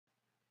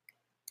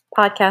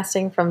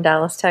Podcasting from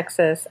Dallas,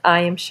 Texas, I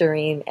am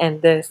Shireen,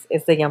 and this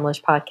is the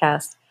Yumlish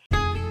Podcast.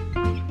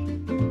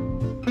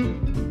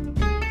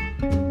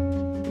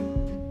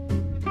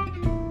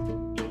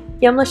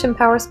 Yumlish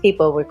empowers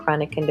people with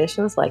chronic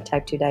conditions like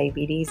type 2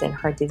 diabetes and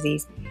heart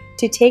disease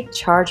to take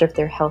charge of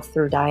their health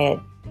through diet.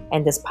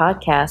 And this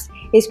podcast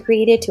is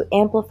created to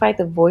amplify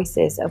the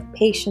voices of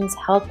patients,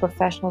 health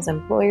professionals,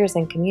 employers,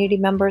 and community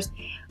members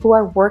who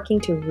are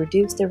working to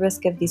reduce the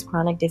risk of these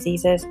chronic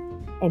diseases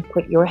and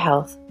put your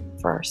health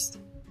first.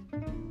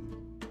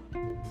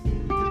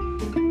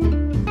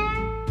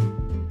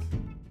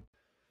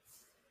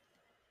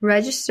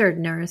 Registered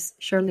nurse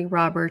Shirley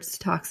Roberts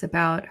talks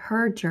about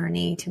her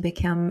journey to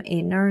become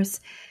a nurse,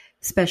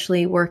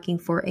 especially working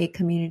for a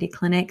community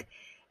clinic,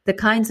 the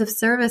kinds of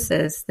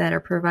services that are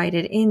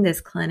provided in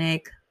this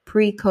clinic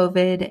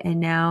pre-COVID and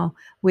now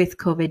with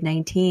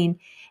COVID-19,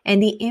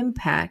 and the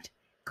impact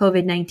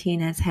COVID-19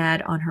 has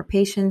had on her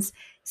patients,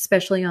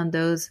 especially on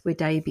those with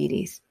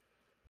diabetes.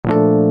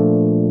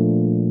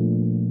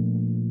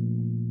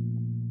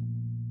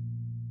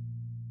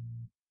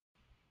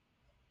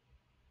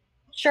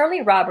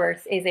 Shirley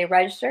Roberts is a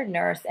registered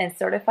nurse and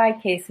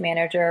certified case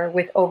manager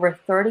with over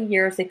 30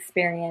 years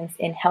experience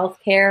in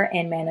healthcare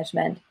and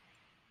management.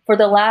 For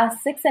the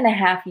last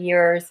 6.5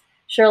 years,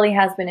 Shirley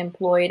has been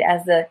employed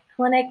as the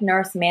clinic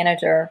nurse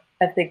manager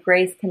of the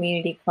Grace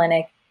Community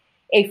Clinic,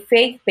 a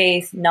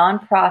faith-based,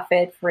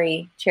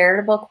 nonprofit-free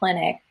charitable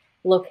clinic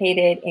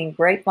located in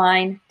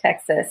Grapevine,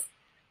 Texas.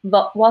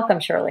 Welcome,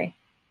 Shirley.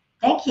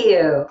 Thank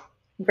you.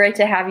 Great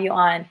to have you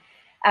on.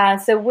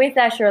 So with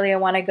that, Shirley, I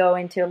want to go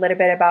into a little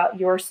bit about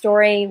your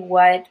story.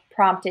 What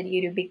prompted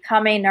you to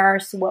become a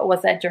nurse? What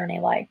was that journey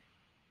like?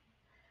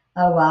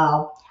 Oh,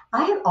 wow.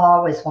 I have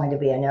always wanted to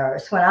be a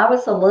nurse. When I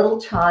was a little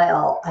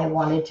child, I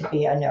wanted to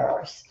be a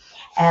nurse.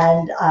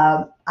 And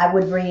I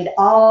would read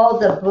all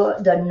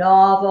the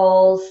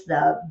novels,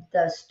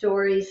 the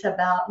stories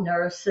about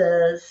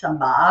nurses, some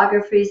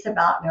biographies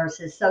about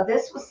nurses. So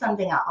this was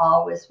something I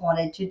always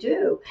wanted to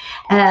do.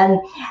 And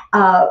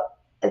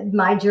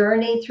my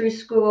journey through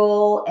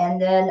school,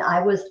 and then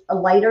I was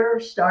later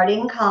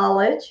starting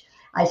college.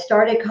 I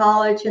started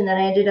college and then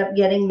I ended up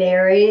getting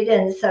married.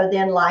 And so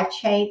then life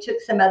took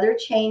some other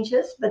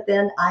changes, but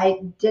then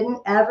I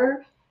didn't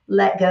ever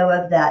let go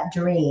of that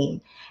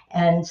dream.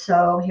 And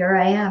so here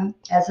I am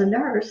as a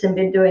nurse and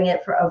been doing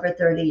it for over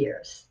 30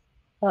 years.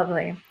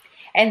 Lovely.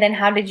 And then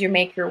how did you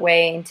make your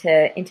way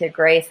into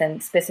Grace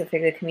and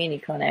specifically the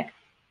community clinic?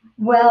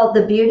 Well,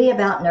 the beauty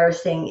about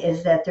nursing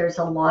is that there's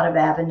a lot of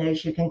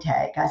avenues you can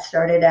take. I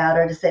started out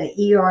as an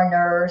ER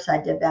nurse. I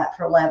did that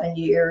for 11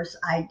 years.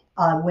 I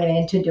went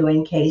into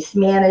doing case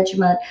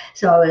management.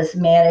 So I was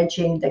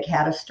managing the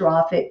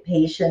catastrophic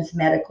patients,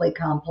 medically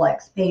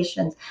complex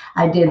patients.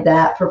 I did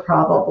that for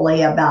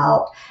probably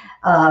about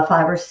 5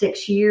 or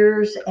 6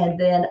 years. And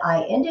then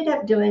I ended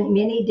up doing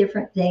many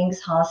different things,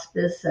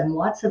 hospice and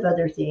lots of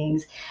other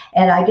things.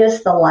 And I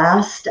guess the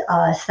last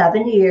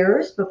 7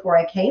 years before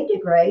I came to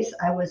Grace,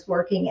 I was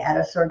working at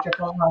a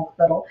surgical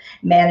hospital,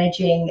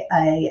 managing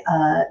a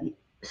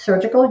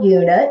surgical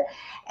unit.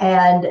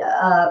 And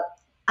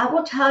I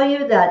will tell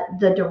you that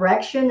the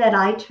direction that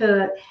I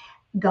took,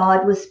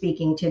 God was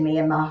speaking to me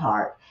in my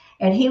heart.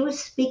 And he was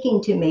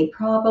speaking to me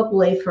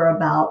probably for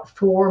about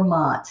 4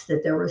 months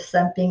that there was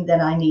something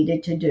that I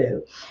needed to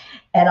do.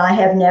 And I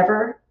have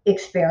never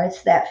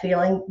experienced that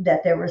feeling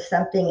that there was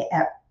something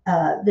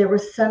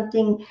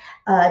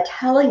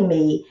telling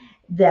me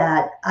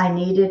that I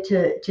needed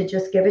to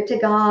just give it to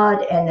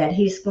God and that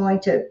he's going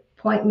to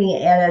point me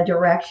in a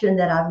direction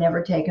that I've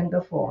never taken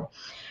before.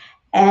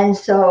 And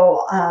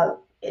so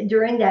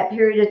during that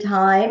period of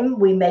time,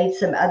 we made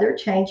some other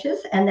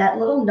changes, and that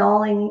little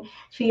gnawing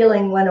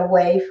feeling went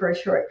away for a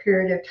short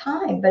period of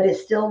time, but it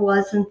still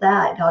wasn't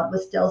that. God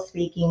was still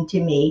speaking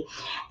to me.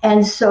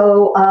 And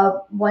so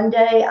one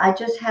day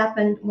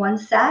one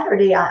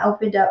Saturday, I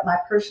opened up my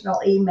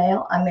personal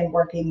email. I'm in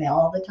work email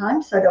all the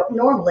time, so I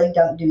normally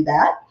don't do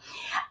that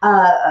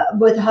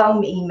with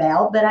home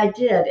email, but I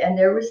did. And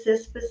there was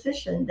this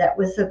position that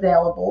was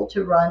available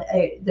to run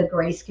the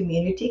Grace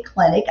Community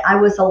Clinic. I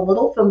was a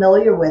little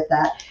familiar with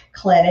that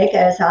clinic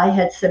as I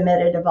had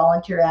submitted a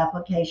volunteer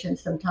application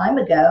some time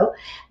ago,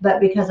 but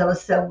because I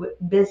was so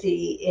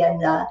busy in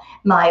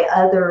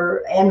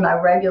my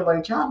regular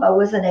job, I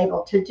wasn't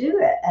able to do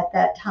it at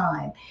that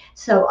time.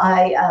 So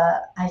I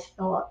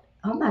thought,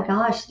 oh my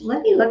gosh,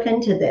 let me look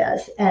into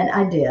this. And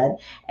I did.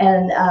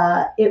 And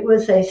it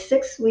was a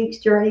 6 weeks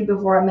journey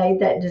before I made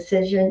that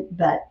decision.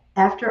 But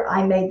after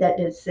I made that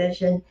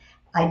decision,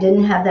 I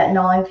didn't have that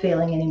gnawing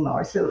feeling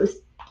anymore. So it was,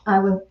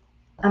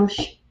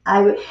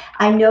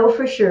 I know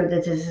for sure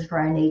that this is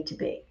where I need to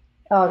be.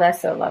 Oh,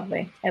 that's so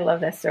lovely. I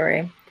love that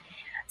story.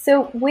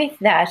 So with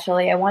that,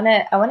 Shirley, I want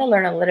to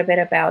learn a little bit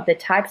about the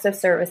types of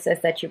services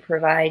that you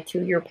provide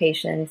to your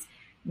patients,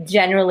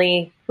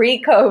 generally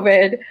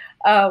pre-COVID.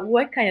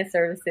 What kind of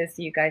services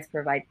do you guys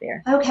provide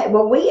there? Okay,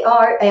 well, we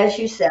are, as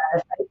you said,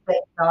 a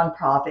faith-based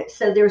nonprofit.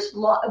 So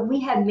we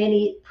have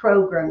many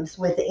programs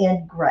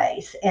within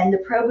Grace, and the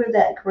program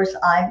that, of course,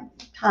 I'm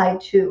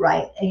tied to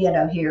right,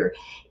 here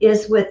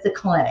is with the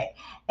clinic,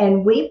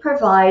 and we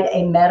provide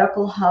a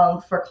medical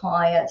home for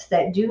clients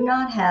that do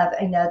not have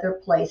another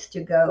place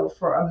to go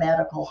for a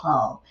medical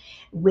home.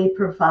 We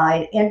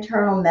provide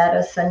internal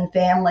medicine,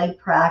 family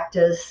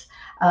practice.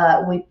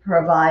 We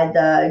provide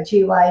the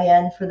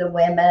GYN for the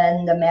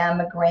women, the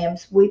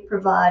mammograms. We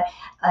provide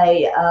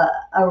a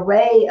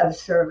array of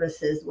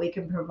services. We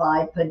can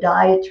provide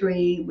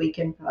podiatry. We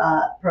can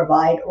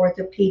provide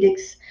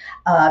orthopedics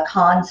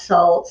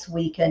consults.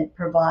 We can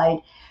provide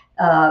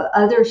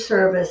other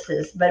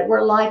services, but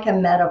we're like a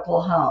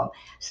medical home.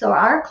 So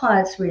our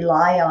clients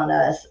rely on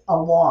us a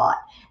lot,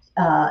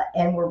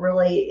 and we're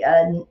really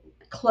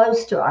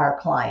close to our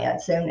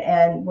clients,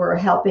 and we're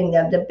helping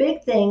them. The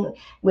big thing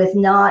with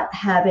not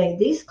having,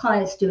 these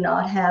clients do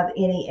not have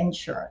any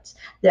insurance,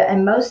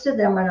 and most of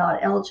them are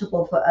not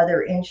eligible for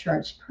other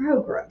insurance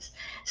programs.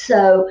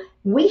 So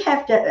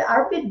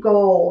our big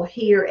goal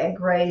here at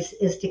Grace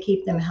is to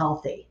keep them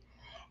healthy.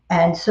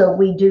 And so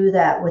we do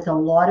that with a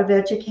lot of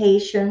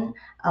education,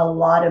 a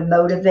lot of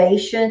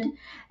motivation,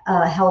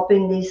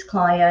 helping these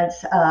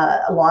clients.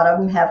 A lot of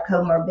them have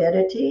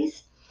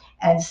comorbidities.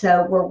 And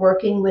so we're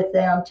working with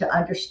them to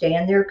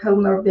understand their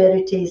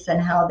comorbidities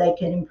and how they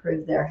can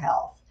improve their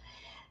health.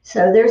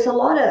 So there's a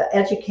lot of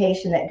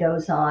education that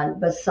goes on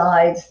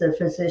besides the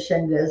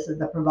physician visit,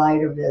 the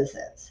provider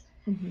visits.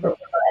 Mm-hmm. We're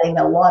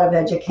providing a lot of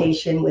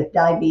education with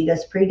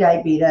diabetes,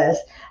 pre-diabetes.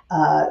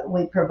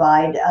 We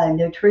provide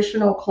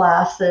nutritional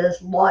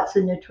classes, lots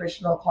of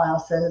nutritional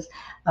classes,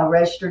 a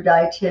registered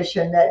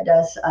dietitian that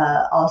does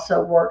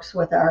also works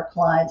with our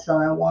clients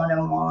on a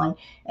one-on-one,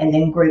 and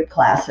then group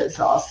classes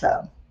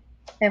also.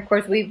 And of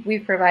course,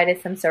 we've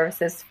provided some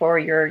services for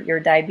your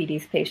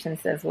diabetes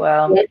patients as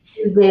well. Yes,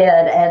 you did,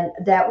 and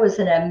that was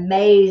an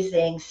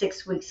amazing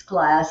 6 weeks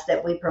class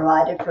that we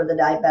provided for the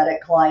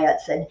diabetic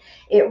clients, and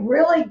it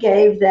really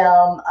gave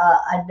them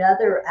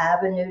another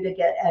avenue to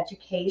get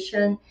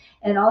education,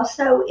 and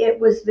also it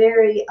was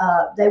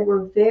they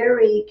were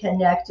very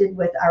connected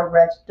with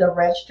the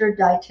registered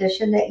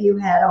dietitian that you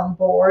had on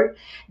board.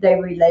 They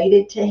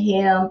related to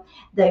him.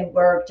 They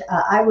worked.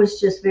 I was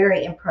just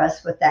very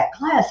impressed with that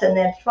class, and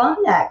then from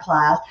that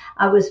class,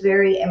 I was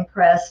very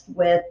impressed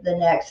with the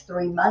next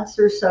 3 months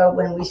or so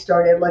when we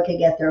started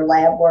looking at their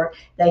lab work.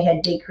 They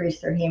had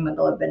decreased their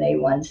hemoglobin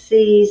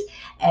A1Cs,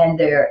 and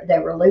they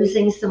were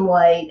losing some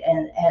weight,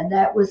 and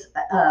that was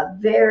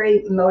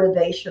very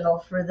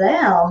motivational for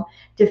them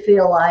to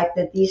feel like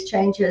that these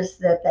changes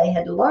that they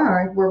had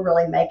learned were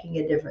really making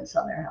a difference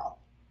on their health.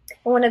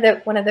 One of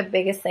the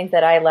biggest things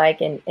that I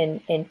like,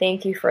 and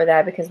thank you for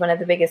that, because one of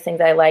the biggest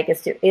things I like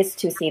is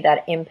to see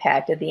that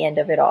impact at the end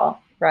of it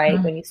all, right?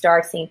 Mm-hmm. When you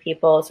start seeing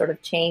people sort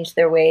of change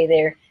their way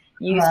they're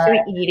used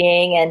to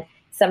eating, and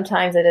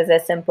sometimes it is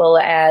as simple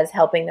as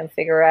helping them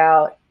figure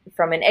out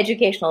from an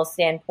educational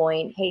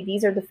standpoint, hey,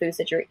 these are the foods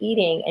that you're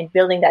eating, and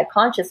building that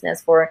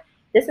consciousness for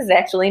this is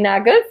actually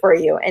not good for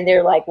you. And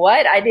they're like,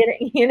 what? I didn't,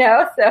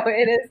 so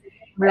it is,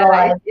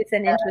 it's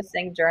an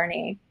interesting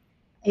journey.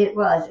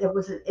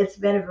 It's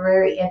been a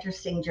very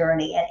interesting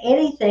journey, and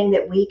anything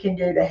that we can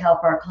do to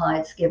help our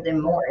clients, give them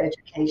more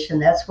education,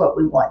 that's what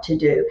we want to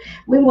do.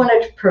 We want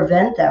to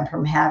prevent them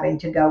from having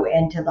to go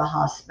into the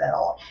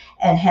hospital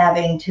and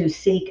having to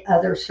seek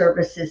other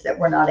services that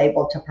we're not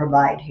able to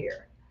provide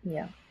here.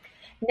 Yeah.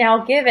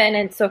 Now,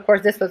 and so of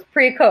course this was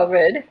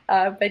pre-COVID,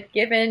 but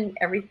given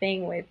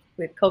everything with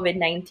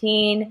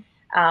COVID-19,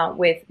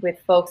 with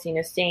folks,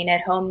 staying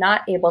at home,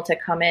 not able to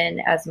come in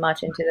as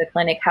much into the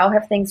clinic, how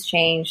have things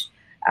changed?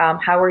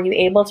 How are you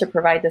able to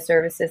provide the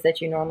services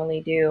that you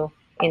normally do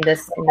in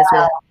this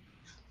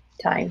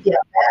time? Yeah,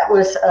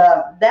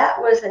 that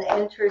was an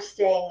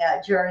interesting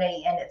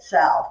journey in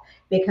itself,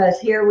 because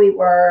here we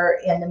were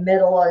in the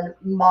middle of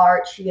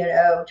March,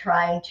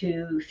 trying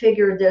to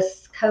figure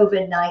this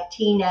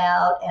COVID-19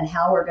 out and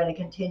how we're going to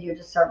continue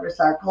to service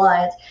our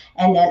clients.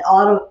 And then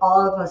all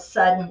of a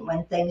sudden,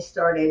 when things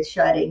started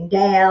shutting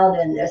down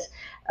and this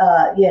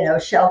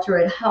shelter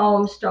at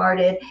home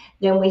started,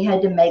 then we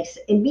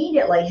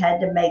immediately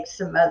had to make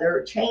some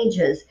other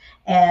changes.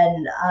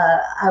 And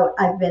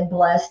I've been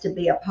blessed to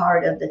be a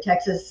part of the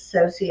Texas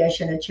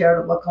Association of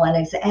Charitable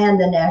Clinics and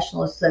the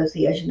National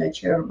Association of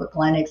Charitable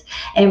Clinics.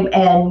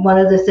 And one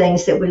of the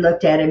things that we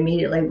looked at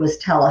immediately was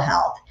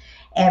telehealth.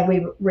 And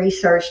we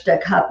researched a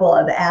couple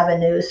of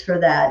avenues for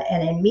that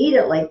and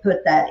immediately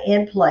put that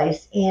in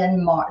place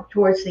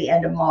towards the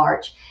end of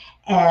March.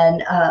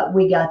 And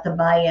we got the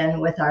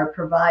buy-in with our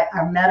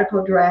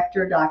medical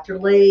director, Dr.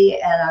 Lee,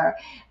 and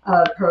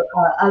our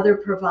other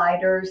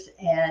providers,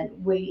 and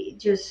we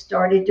just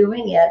started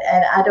doing it.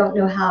 And I don't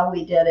know how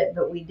we did it,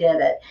 but we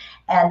did it.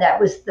 And that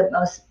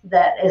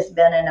has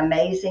been an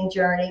amazing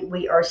journey.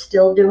 We are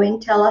still doing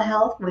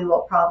telehealth. We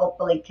will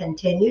probably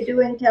continue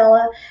doing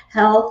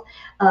telehealth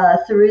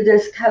through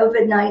this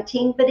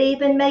COVID-19, but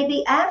even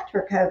maybe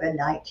after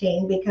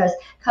COVID-19, because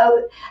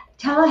COVID,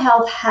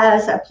 telehealth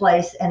has a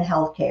place in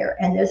healthcare,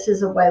 and this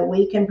is a way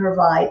we can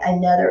provide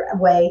another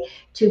way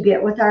to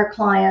get with our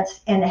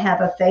clients and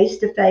have a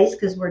face-to-face,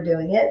 because we're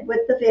doing it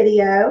with the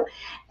video,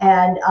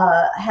 and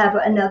have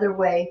another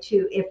way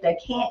to, if they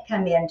can't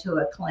come into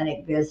a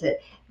clinic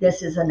visit,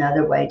 this is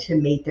another way to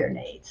meet their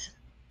needs.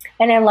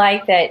 And I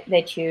like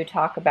that you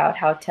talk about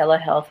how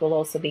telehealth will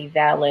also be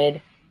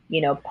valid,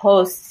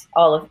 post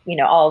all of,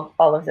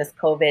 all of this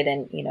COVID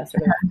and,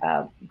 sort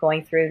of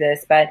going through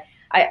this. But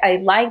I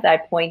like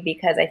that point,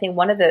 because I think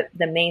one of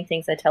the main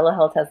things that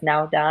telehealth has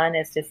now done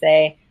is to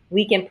say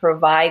we can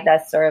provide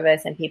that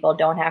service and people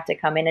don't have to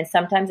come in. And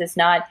sometimes it's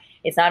not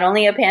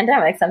only a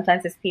pandemic.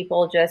 Sometimes it's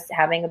people just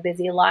having a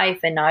busy life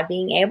and not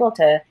being able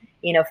to,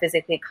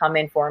 physically come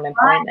in for an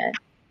appointment.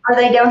 Or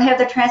they don't have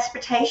the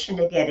transportation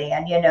to get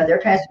in. Their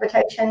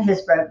transportation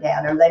has broke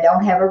down, or they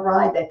don't have a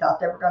ride. They thought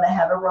they were going to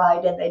have a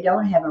ride and they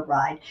don't have a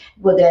ride.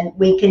 Well, then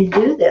we can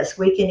do this.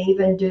 We can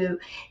even do,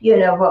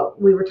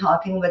 what we were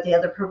talking with the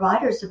other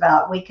providers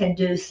about. We can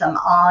do some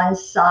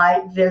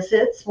on-site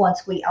visits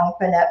once we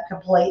open up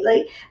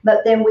completely,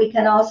 but then we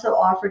can also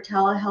offer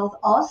telehealth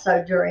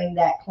also during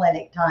that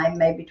clinic time,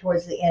 maybe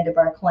towards the end of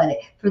our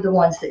clinic, for the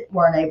ones that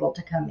weren't able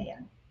to come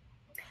in.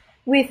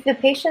 With the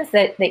patients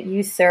that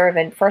you serve,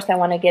 and first I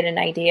want to get an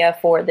idea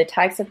for the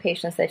types of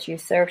patients that you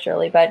serve,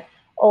 Shirley, but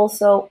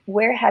also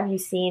where have you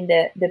seen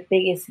the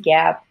biggest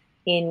gap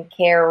in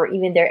care or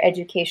even their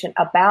education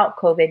about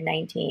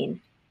COVID-19?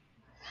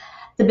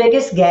 The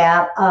biggest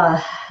gap,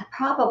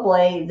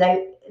 probably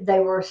they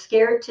were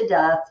scared to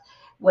death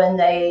when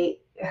they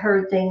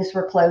heard things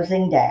were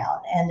closing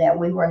down and that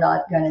we were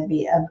not going to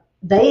be,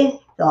 they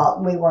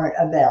thought we weren't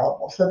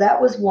available. So that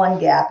was one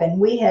gap. And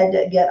we had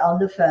to get on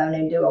the phone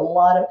and do a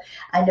lot of,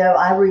 I know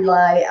I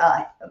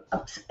rely,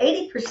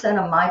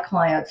 80% of my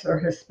clients are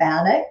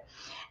Hispanic.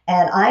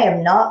 And I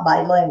am not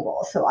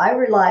bilingual, so I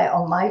rely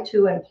on my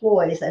two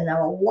employees and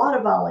a lot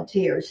of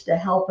volunteers to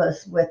help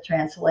us with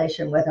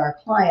translation with our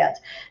clients.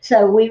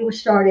 So we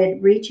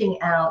started reaching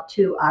out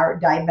to our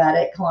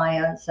diabetic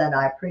clients and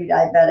our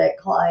pre-diabetic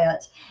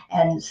clients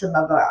and some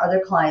of our other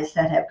clients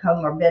that have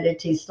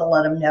comorbidities to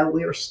let them know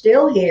we're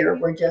still here.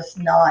 We're just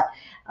not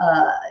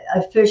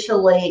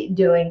officially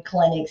doing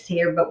clinics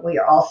here, but we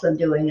are also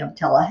doing them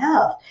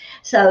telehealth.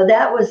 So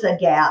that was a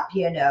gap,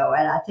 and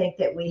I think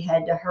that we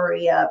had to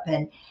hurry up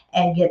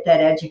and get that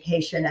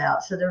education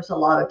out. So there's a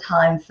lot of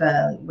time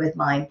phone with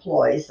my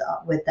employees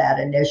with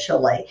that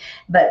initially.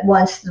 But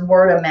once the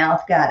word of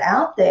mouth got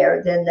out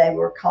there, then they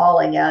were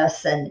calling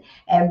us and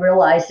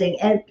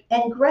realizing, and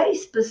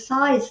Grace,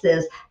 besides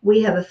this,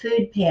 we have a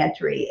food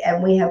pantry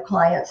and we have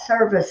client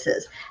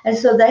services. And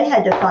so they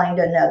had to find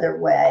another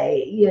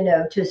way,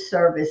 to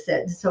service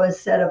it. So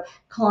instead of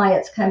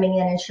clients coming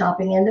in and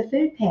shopping in the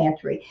food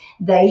pantry,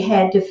 they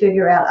had to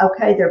figure out,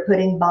 okay, they're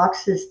putting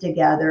boxes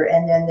together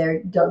and then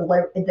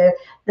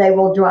they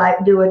will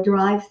do a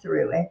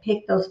drive-through and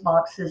pick those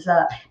boxes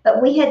up.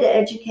 But we had to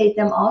educate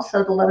them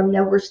also to let them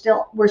know we're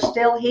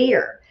still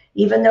here,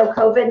 even though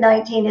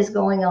COVID-19 is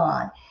going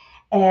on.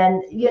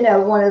 And,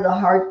 one of the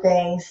hard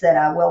things that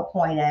I will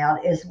point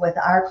out is with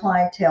our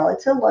clientele,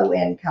 it's a low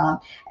income,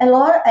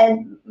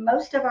 and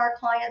most of our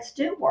clients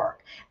do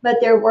work, but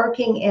they're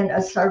working in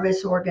a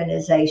service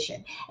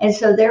organization. And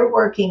so they're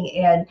working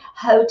in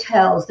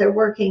hotels, they're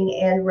working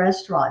in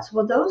restaurants.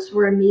 Well, those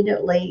were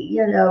immediately,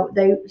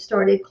 they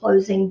started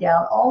closing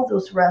down all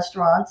those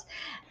restaurants.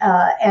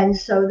 And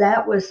so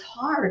that was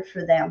hard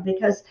for them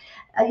because,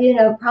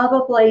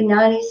 probably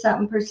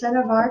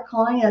 90-something% of our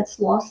clients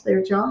lost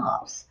their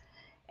jobs.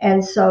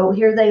 And so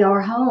here they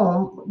are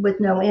home with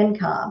no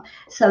income.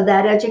 So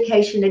that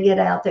education to get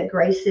out that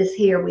Grace is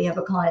here. We have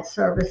a client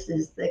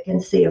services that can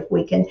see if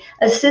we can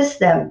assist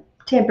them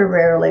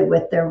temporarily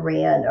with their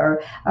rent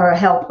or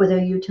help with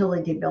a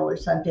utility bill or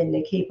something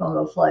to keep them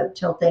afloat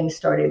till things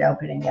started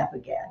opening up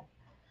again.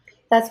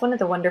 That's one of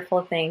the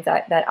wonderful things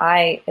that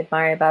I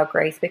admire about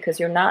Grace, because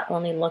you're not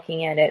only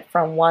looking at it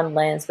from one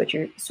lens, but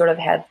you sort of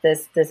have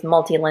this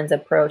multi-lens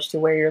approach to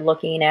where you're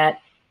looking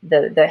at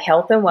the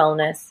health and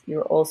wellness.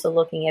 You're also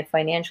looking at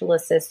financial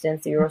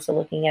assistance. You're also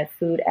looking at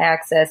food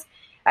access.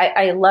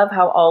 I love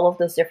how all of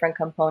those different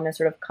components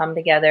sort of come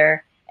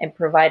together and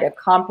provide a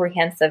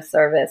comprehensive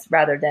service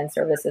rather than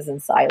services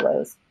in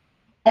silos.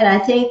 And I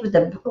think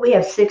we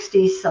have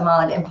 60 some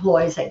odd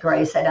employees at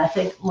Grace. And I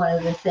think one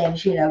of the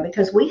things,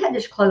 because we had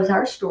to close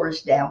our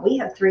stores down. We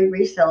have 3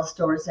 resale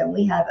stores and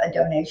we have a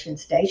donation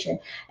station,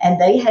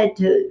 and they had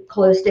to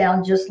close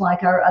down just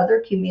like our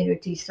other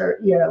community,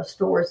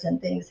 stores and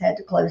things had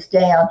to close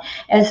down.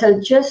 And so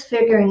just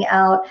figuring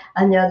out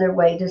another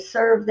way to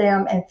serve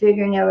them and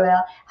figuring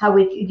out how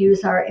we could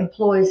use our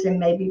employees and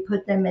maybe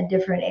put them in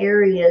different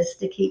areas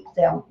to keep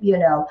them,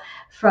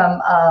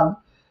 from,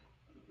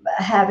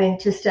 having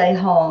to stay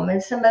home,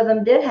 and some of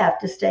them did have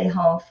to stay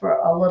home for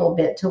a little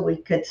bit till we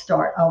could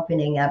start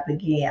opening up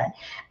again.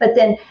 But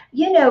then,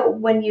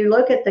 when you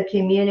look at the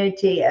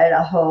community as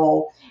a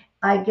whole,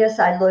 I guess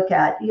I look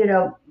at,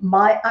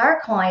 my our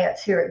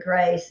clients here at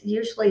Grace,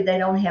 usually they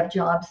don't have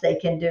jobs they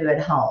can do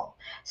at home.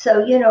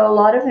 So, a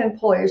lot of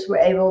employers were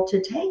able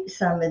to take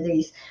some of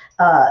these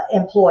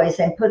employees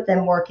and put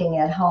them working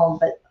at home,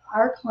 but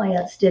our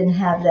clients didn't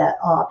have that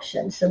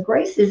option. So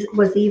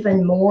was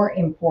even more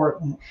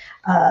important.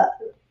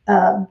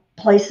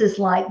 Places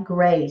like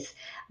Grace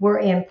were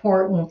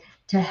important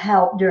to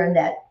help during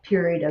that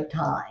period of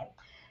time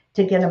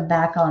to get them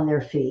back on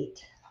their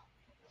feet.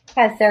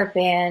 Has there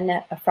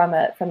been, from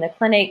the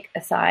clinic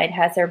side,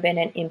 has there been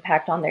an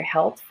impact on their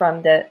health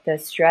from the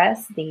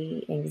stress,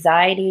 the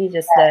anxiety,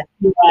 just the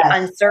Yes.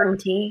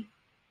 uncertainty?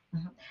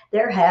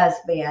 There has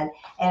been,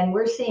 and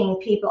we're seeing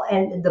people,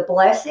 and the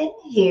blessing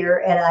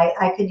here, and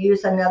I could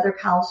use another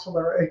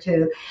counselor or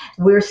two.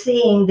 We're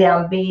seeing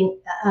them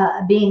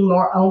being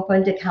more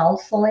open to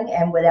counseling,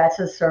 and that's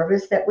a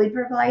service that we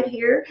provide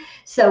here.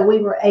 So we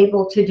were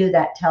able to do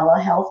that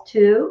telehealth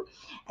too,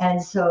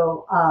 and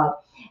so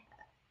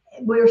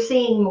we're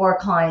seeing more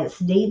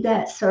clients need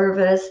that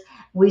service.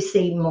 We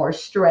see more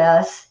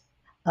stress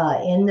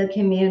in the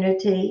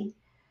community.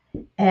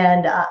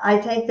 And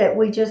I think that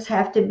we just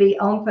have to be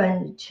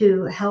open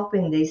to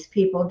helping these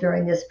people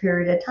during this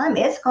period of time.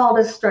 It's called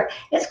a stress.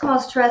 It's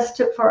caused stress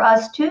for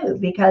us too,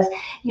 because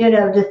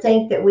to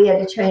think that we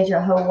had to change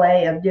a whole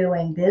way of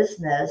doing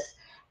business,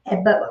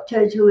 but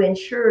to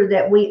ensure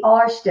that we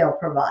are still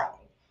providing.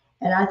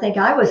 And I think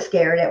I was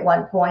scared at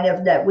one point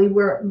of that we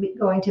weren't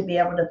going to be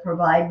able to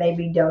provide.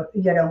 Maybe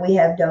we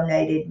have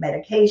donated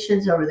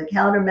medications, over the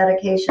counter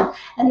medication,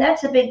 and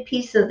that's a big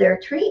piece of their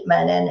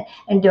treatment,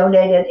 and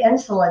donated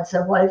insulin.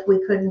 So what if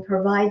we couldn't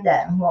provide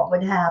that, and what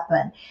would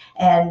happen?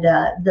 And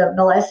the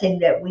blessing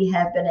that we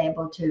have been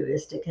able to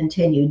is to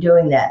continue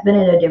doing that, but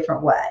in a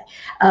different way.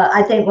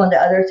 I think one of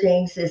the other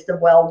things is the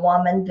well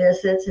woman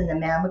visits and the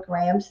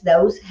mammograms.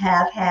 Those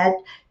have had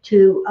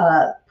to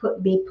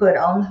be put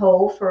on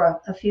hold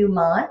for a few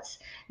months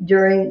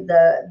during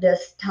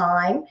this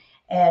time.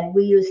 And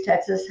we use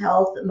Texas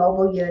Health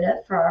mobile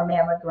unit for our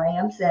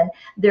mammograms, and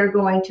they're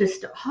going to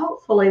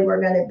hopefully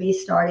we're going to be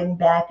starting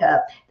back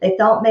up. They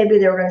thought maybe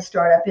they were going to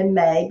start up in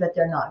May, but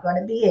they're not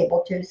going to be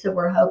able to. So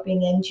we're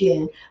hoping in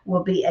June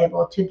we'll be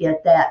able to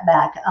get that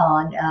back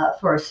on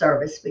for a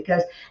service,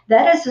 because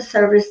that is a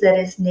service that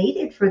is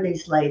needed for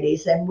these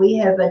ladies. And we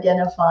have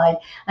identified,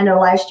 I know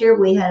last year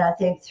we had, I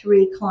think,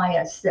 3 or 4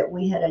 clients that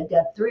we had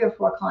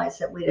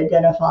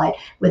identified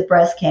with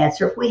breast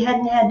cancer. If we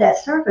hadn't had that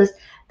service,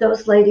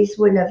 those ladies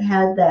wouldn't have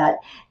had that,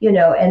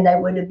 and they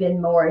would have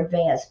been more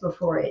advanced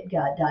before it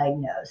got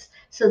diagnosed.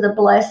 So the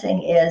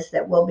blessing is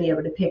that we'll be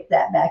able to pick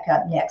that back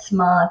up next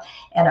month,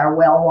 and our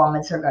well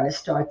womans are going to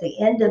start the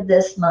end of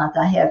this month.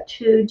 I have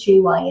 2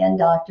 GYN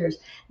doctors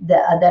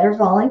that are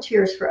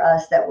volunteers for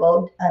us that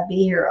will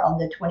be here on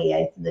the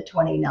 28th and the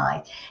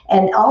 29th.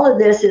 And all of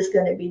this is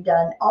going to be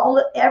done.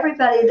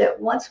 Everybody that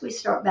once we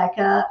start back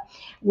up,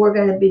 we're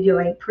going to be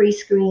doing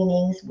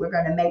pre-screenings. We're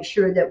going to make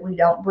sure that we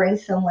don't bring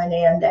someone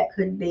in that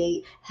could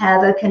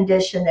have a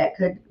condition that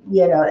could,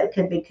 it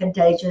could be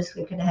contagious.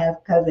 We could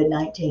have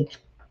COVID-19.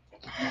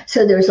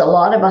 So there's a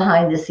lot of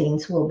behind the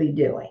scenes we'll be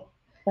doing.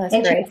 That's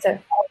great. So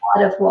a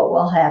lot of what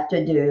we'll have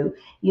to do,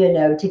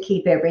 to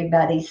keep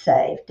everybody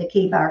safe, to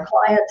keep our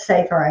clients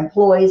safe, our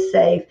employees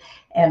safe,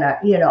 and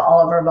all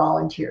of our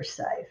volunteers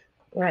safe.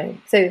 Right.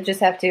 So you just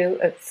have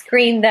to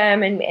screen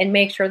them and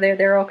make sure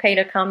they're okay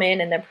to come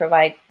in, and then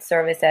provide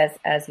service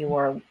as you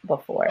were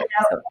before.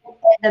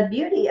 The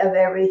beauty of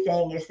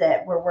everything is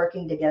that we're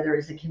working together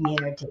as a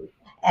community.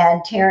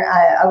 And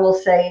I will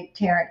say,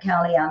 Tarrant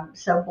County, I'm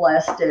so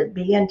blessed to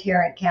be in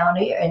Tarrant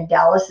County, and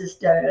Dallas has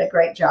done a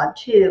great job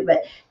too.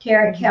 But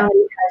Tarrant County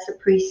has a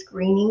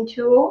pre-screening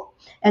tool,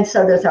 and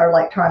so does our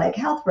electronic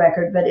health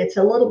record. But it's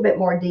a little bit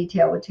more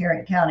detailed with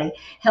Tarrant County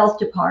Health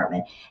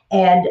Department,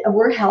 and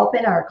we're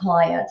helping our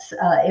clients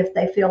if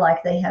they feel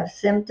like they have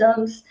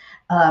symptoms.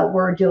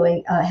 We're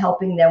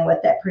helping them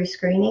with that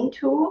pre-screening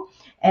tool.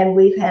 And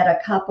we've had a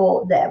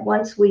couple that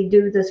once we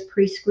do this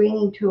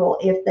pre-screening tool,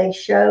 if they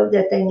show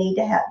that they need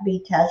to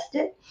be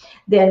tested,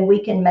 then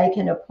we can make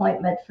an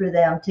appointment for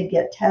them to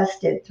get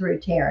tested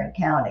through Tarrant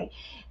County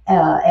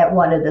at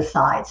one of the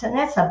sites. And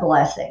that's a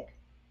blessing.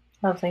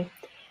 Lovely.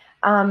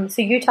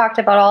 So you talked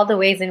about all the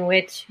ways in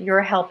which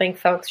you're helping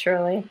folks,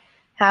 Shirley.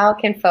 How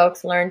can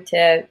folks learn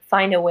to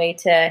find a way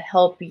to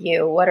help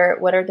you? What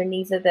are the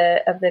needs of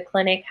the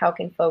clinic? How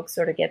can folks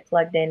sort of get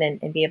plugged in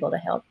and be able to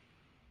help?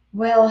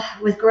 Well,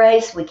 with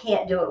Grace, we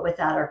can't do it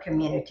without our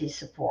community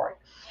support.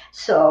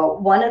 So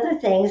one of the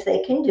things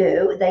they can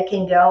do, they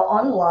can go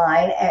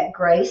online at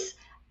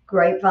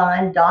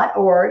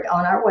gracegrapevine.org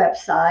on our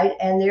website,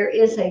 and there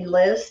is a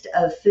list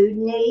of food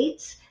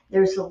needs.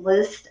 There's a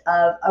list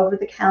of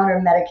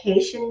over-the-counter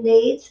medication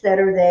needs that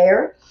are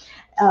there.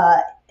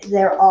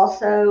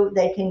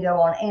 They can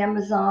go on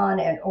Amazon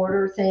and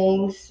order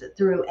things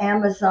through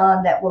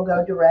Amazon that will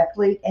go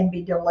directly and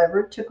be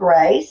delivered to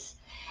Grace.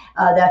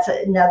 That's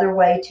another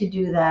way to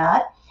do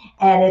that.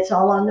 And it's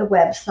all on the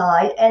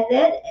website. And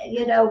then,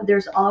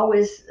 there's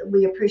always,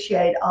 we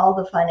appreciate all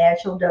the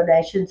financial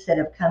donations that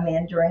have come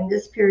in during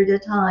this period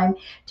of time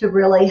to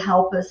really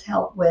help us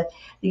help with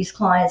these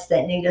clients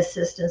that need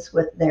assistance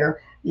with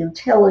their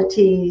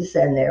utilities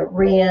and their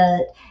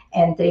rent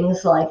and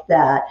things like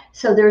that.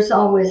 So there's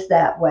always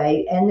that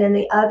way. And then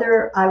the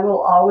other, I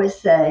will always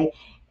say,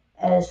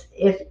 as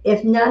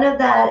if none of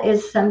that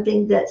is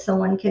something that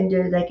someone can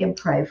do, they can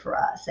pray for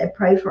us and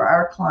pray for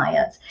our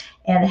clients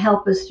and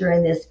help us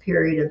during this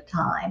period of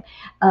time.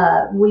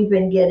 We've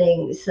been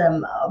getting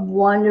some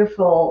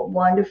wonderful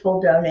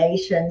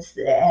donations,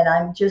 and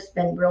I've just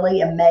been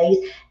really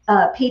amazed.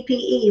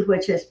 PPE,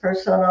 which is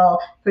personal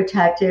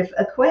protective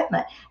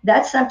equipment,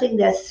 that's something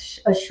that's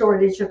a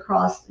shortage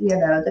across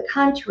the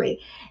country.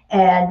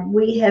 And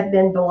we have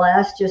been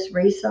blessed just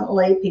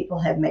recently. People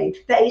have made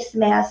face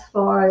masks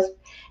for us.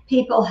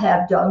 People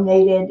have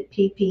donated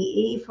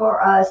PPE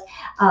for us.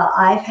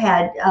 I've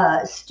had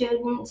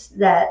students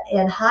that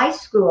in high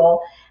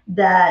school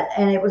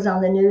and it was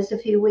on the news a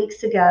few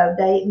weeks ago,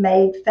 they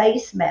made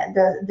face masks.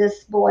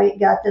 This boy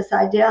got this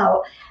idea.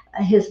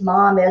 His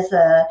mom is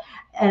an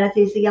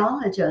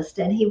anesthesiologist,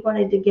 and he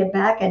wanted to get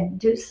back and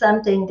do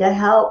something to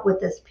help with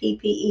this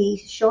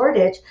PPE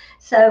shortage.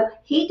 So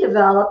he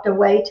developed a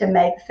way to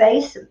make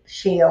face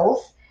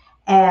shields,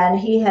 and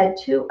he had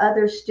two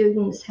other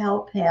students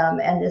help him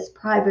in this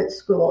private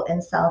school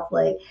in South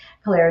Lake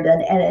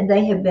Clarendon, and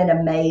they have been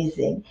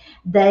amazing.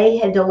 They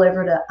had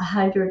delivered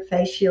 100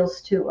 face shields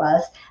to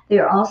us.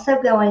 They're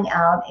also going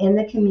out in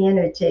the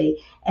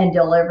community and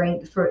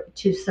delivering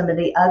to some of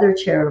the other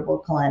charitable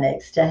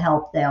clinics to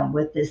help them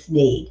with this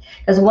need.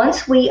 Because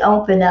once we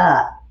open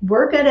up,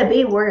 we're going to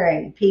be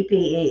wearing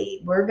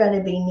PPE. We're going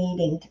to be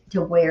needing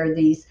to wear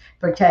these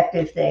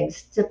protective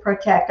things to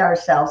protect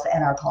ourselves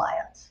and our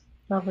clients.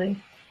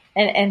 Lovely.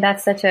 And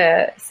that's such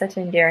an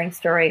endearing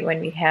story when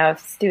we have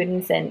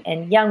students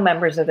and young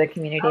members of the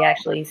community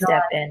actually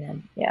step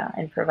in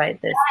and provide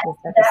this.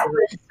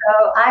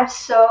 I'm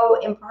so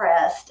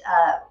impressed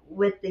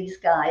with these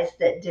guys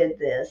that did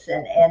this,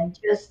 and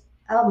just,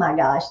 oh my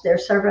gosh, their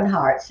servant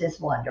hearts is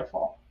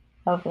wonderful.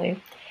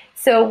 Lovely.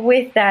 So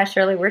with that,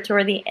 Shirley, we're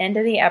toward the end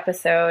of the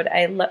episode.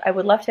 I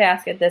would love to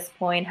ask at this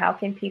point, how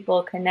can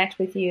people connect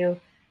with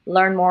you,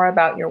 learn more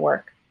about your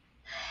work?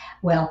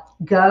 Well,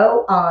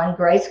 go on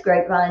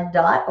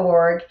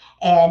gracegrapevine.org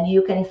and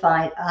you can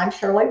find, I'm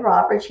Shirley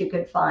Roberts. You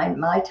can find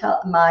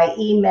my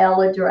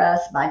email address,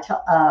 my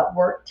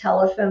work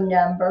telephone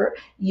number.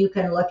 You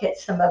can look at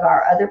some of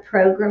our other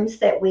programs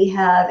that we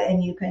have,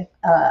 and you can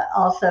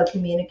also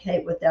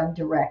communicate with them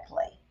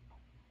directly.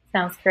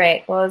 Sounds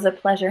great. Well, it was a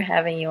pleasure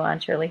having you on,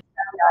 Shirley.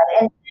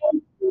 And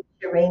thank you,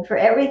 Shireen, for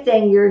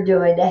everything you're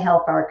doing to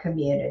help our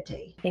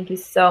community. Thank you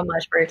so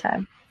much for your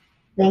time.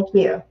 Thank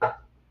you.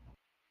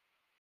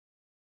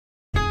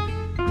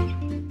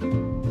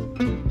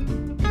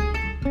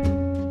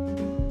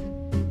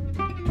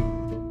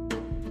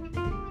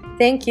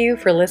 Thank you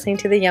for listening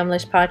to the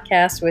Yumlish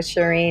podcast with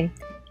Shireen.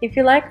 If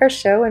you like our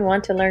show and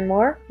want to learn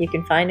more, you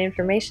can find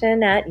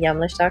information at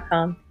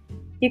yumlish.com.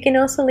 You can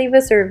also leave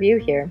us a review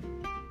here.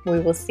 We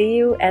will see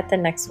you at the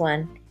next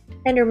one.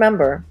 And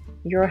remember,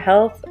 your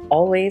health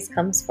always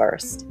comes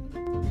first.